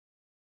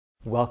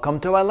Welcome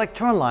to our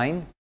lecture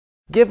online.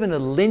 Given a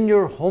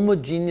linear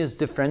homogeneous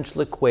differential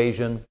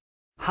equation,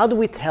 how do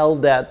we tell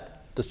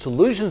that the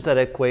solutions to that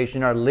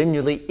equation are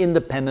linearly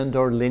independent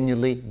or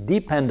linearly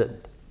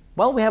dependent?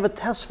 Well, we have a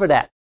test for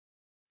that.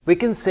 We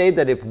can say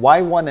that if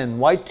y1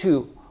 and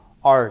y2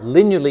 are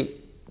linearly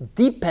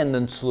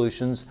dependent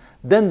solutions,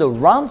 then the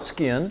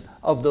Wronskian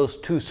of those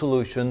two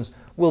solutions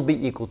will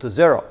be equal to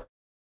 0.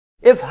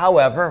 If,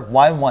 however,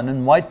 y1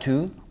 and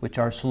y2, which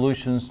are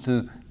solutions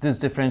to this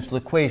differential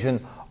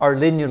equation, are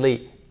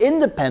linearly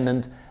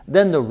independent,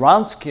 then the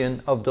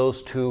Wronskian of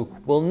those two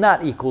will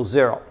not equal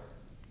 0.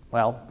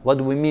 Well, what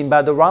do we mean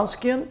by the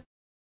Wronskian?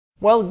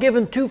 Well,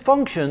 given two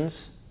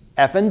functions,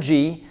 f and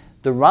g,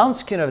 the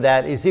Wronskian of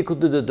that is equal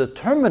to the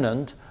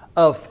determinant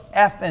of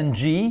f and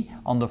g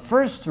on the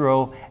first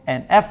row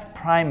and f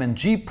prime and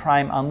g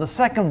prime on the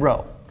second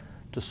row.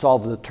 To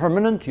solve the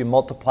determinant, you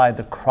multiply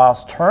the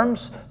cross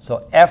terms,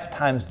 so f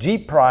times g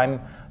prime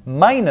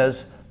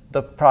minus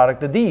the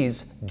product of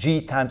these,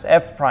 g times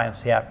f prime.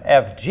 So you have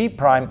f g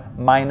prime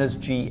minus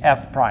g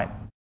f prime.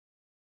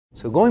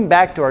 So going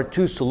back to our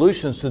two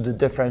solutions to the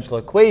differential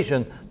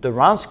equation, the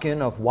Wronskian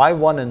of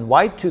y1 and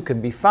y2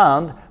 can be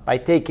found by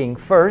taking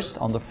first,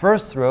 on the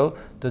first row,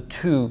 the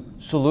two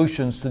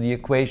solutions to the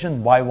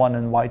equation, y1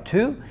 and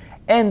y2,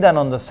 and then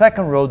on the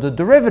second row, the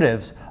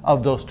derivatives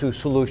of those two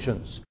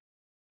solutions.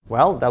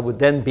 Well, that would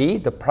then be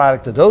the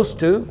product of those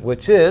two,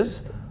 which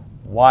is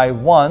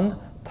y1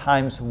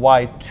 times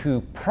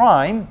y2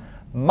 prime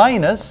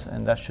minus,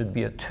 and that should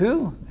be a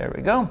 2, there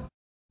we go,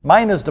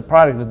 minus the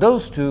product of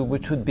those two,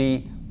 which would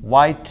be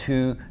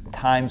y2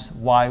 times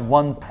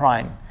y1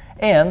 prime.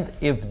 And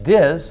if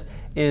this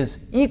is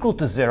equal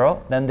to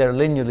 0, then they're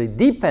linearly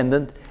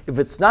dependent. If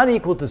it's not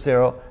equal to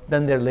 0,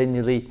 then they're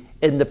linearly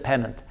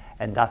independent.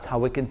 And that's how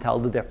we can tell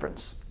the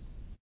difference.